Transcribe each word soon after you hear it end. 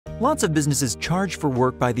Lots of businesses charge for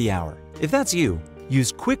work by the hour. If that's you,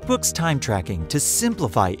 use QuickBooks Time Tracking to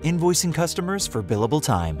simplify invoicing customers for billable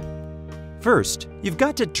time. First, you've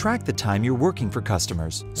got to track the time you're working for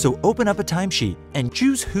customers, so open up a timesheet and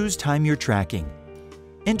choose whose time you're tracking.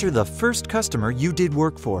 Enter the first customer you did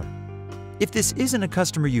work for. If this isn't a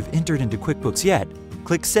customer you've entered into QuickBooks yet,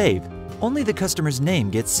 click Save. Only the customer's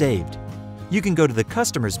name gets saved. You can go to the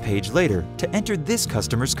Customers page later to enter this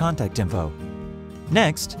customer's contact info.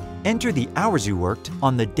 Next, enter the hours you worked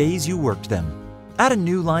on the days you worked them. Add a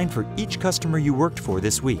new line for each customer you worked for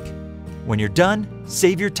this week. When you're done,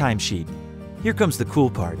 save your timesheet. Here comes the cool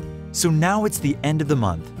part. So now it's the end of the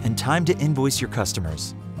month and time to invoice your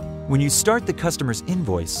customers. When you start the customer's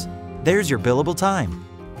invoice, there's your billable time.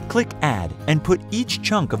 Click Add and put each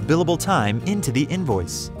chunk of billable time into the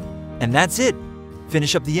invoice. And that's it.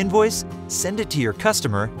 Finish up the invoice, send it to your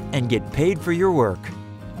customer, and get paid for your work.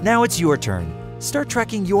 Now it's your turn. Start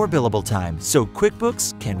tracking your billable time so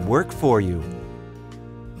QuickBooks can work for you.